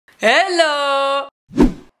Hello.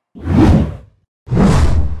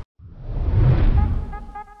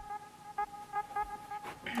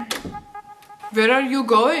 Where are you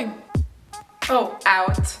going? Oh,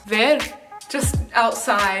 out. Where? Just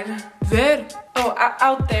outside. Where? Oh,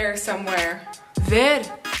 out there somewhere. Where?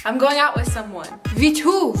 I'm going out with someone. With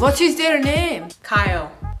who? What is their name?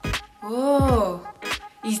 Kyle. Oh,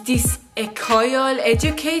 is this a Kyle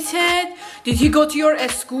educated? Did he go to your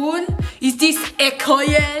school? Is this a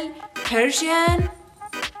Kyle Persian?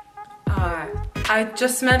 I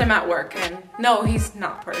just met him at work and no, he's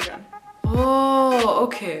not Persian. Oh,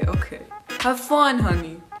 okay. Have fun,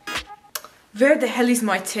 honey. Where the hell is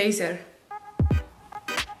my taser?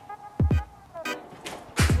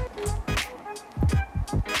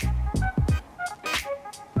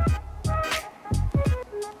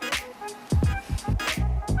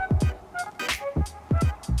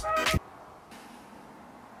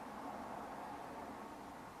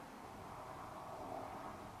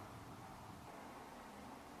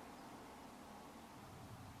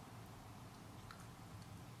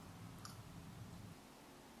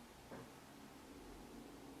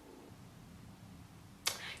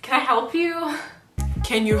 Can I help you?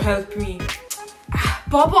 Can you help me?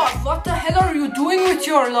 Baba, what the hell are you doing with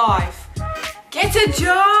your life? Get a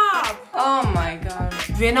job! Oh my god.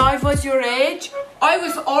 When I was your age, I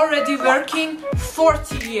was already working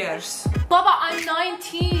 40 years. Baba, I'm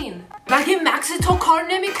 19. مگه مکس تو کار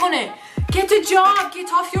نمیکنه؟ Get a job, get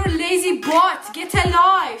off your lazy butt, get a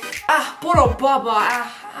life. برو بابا.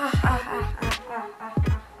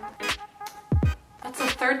 That's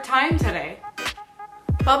the third time today.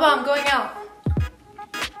 Baba, I'm going out.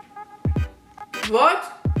 What?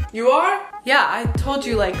 You are? Yeah, I told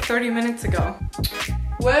you like 30 minutes ago.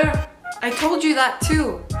 Where? I told you that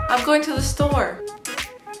too. I'm going to the store.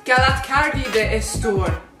 غلط کردی the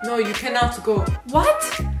store. No, you cannot go. What?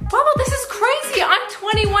 Baba, this is crazy. I'm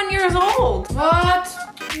 21 years old. What?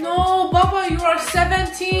 No, Baba, you are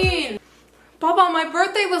 17. Baba, my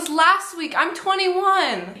birthday was last week. I'm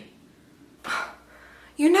 21.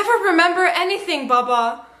 You never remember anything,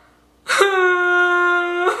 Baba.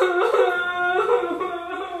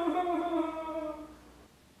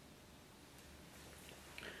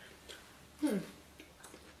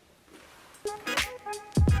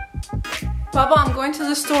 Baba, I'm going to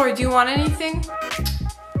the store. Do you want anything?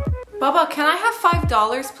 Baba, can I have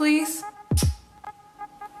 $5, please?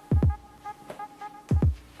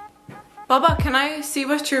 Baba, can I see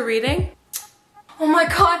what you're reading? Oh my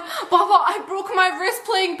god, Baba, I broke my wrist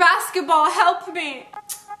playing basketball. Help me.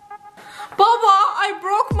 Baba, I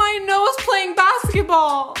broke my nose playing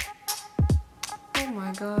basketball. Oh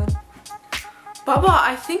my god. Baba,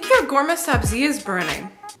 I think your gourmet sabzi is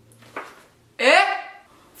burning.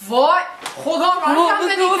 What? خدا برو.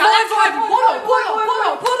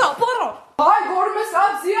 های گرمه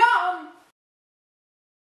سبزیم.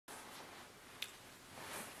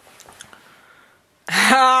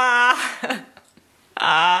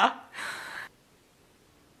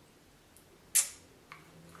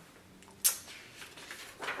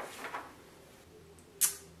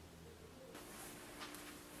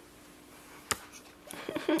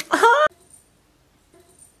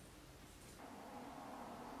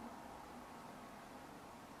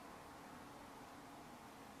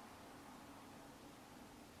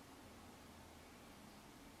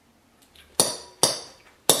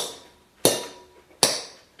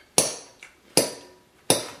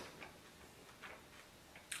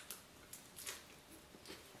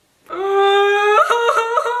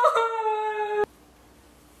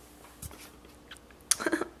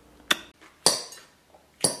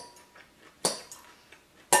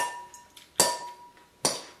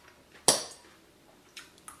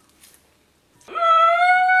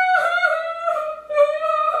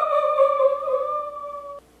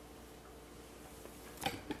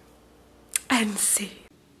 And see.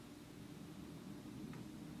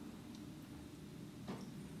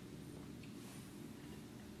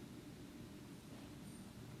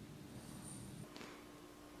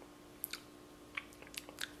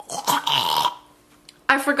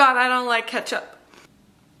 I forgot I don't like ketchup.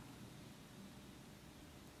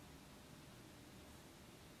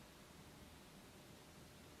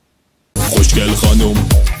 خوشگل خانم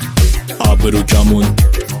ابرو کمون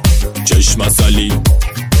چشم عسلی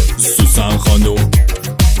سوسن خانم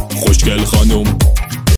خوشگل خانم